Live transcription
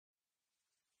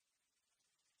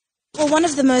Well, one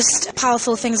of the most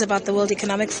powerful things about the World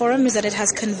Economic Forum is that it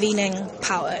has convening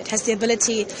power. It has the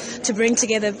ability to bring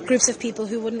together groups of people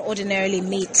who wouldn't ordinarily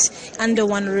meet under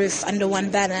one roof, under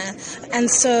one banner. And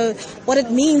so what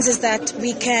it means is that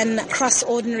we can cross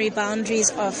ordinary boundaries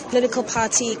of political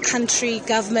party, country,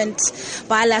 government,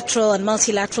 bilateral and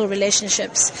multilateral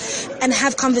relationships, and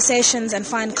have conversations and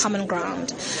find common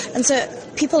ground. And so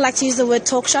people like to use the word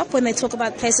talk shop when they talk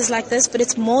about places like this, but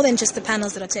it's more than just the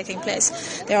panels that are taking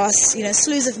place. There are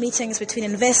slews of meetings between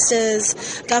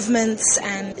investors, governments,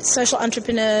 and social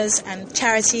entrepreneurs and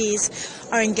charities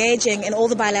are engaging in all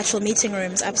the bilateral meeting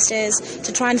rooms upstairs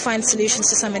to try and find solutions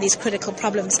to some of these critical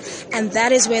problems. And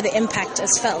that is where the impact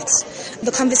is felt.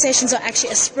 The conversations are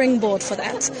actually a springboard for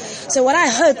that. So what I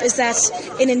hope is that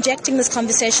in injecting this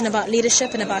conversation about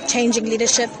leadership and about changing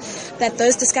leadership, that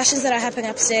those discussions that are happening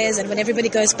upstairs and when everybody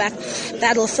goes back,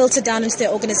 that'll filter down into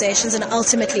their organizations and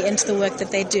ultimately into the work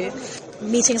that they do.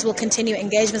 Meetings will continue,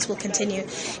 engagements will continue,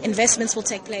 investments will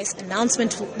take place,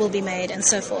 announcements will be made, and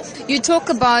so forth. You talk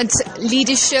about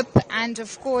leadership and,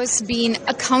 of course, being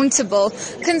accountable.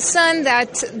 Concern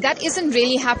that isn't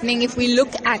really happening if we look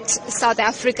at South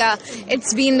Africa.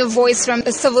 It's been the voice from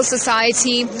civil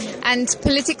society and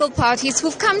political parties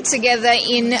who've come together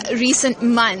in recent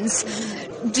months.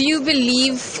 Do you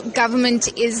believe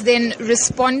government is then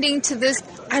responding to this?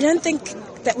 I don't think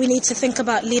that we need to think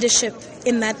about leadership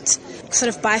in that sort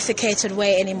of bifurcated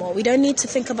way anymore. We don't need to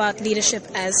think about leadership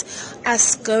as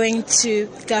us going to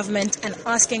government and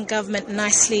asking government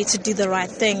nicely to do the right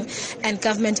thing and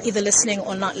government either listening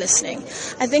or not listening.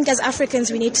 I think as Africans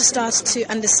we need to start to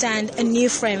understand a new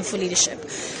frame for leadership.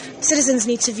 Citizens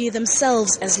need to view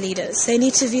themselves as leaders. They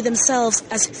need to view themselves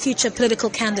as future political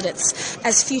candidates,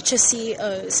 as future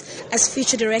CEOs, as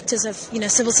future directors of,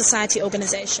 civil society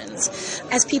organizations,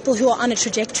 as people who are on a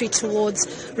trajectory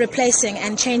towards replacing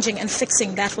and changing and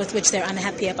fixing that with which they're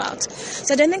unhappy about.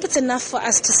 So I don't think it's enough for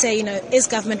us to say, is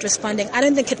government responding? I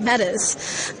don't think it matters.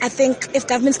 I think if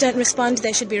governments don't respond,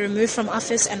 they should be removed from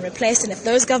office and replaced. And if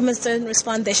those governments don't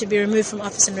respond, they should be removed from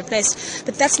office and replaced.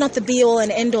 But that's not the be-all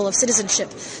and end-all of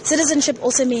citizenship. Citizenship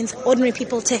also means ordinary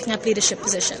people taking up leadership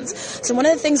positions. So one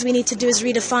of the things we need to do is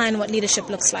redefine what leadership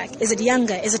looks like. Is it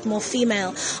younger? Is it more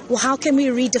female? Well, how can we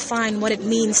redefine what it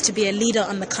means to be a leader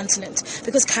on the continent?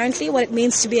 Because currently what it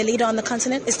means to be a leader on the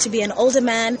continent is to be an older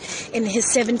man in his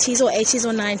 70s or 80s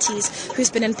or 90s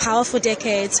who's been in power for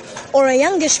decades, or a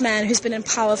youngish man who's been in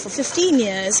power for 15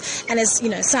 years and has,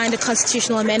 signed a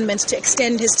constitutional amendment to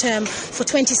extend his term for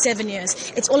 27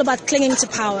 years. It's all about clinging to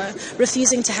power,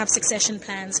 refusing to have succession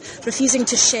plans, refusing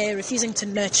to share, refusing to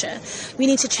nurture. We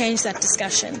need to change that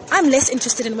discussion. I'm less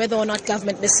interested in whether or not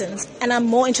government listens, and I'm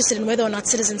more interested in whether or not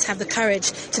citizens have the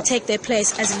courage to take their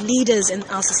place as leaders in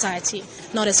our society,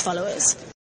 not as followers.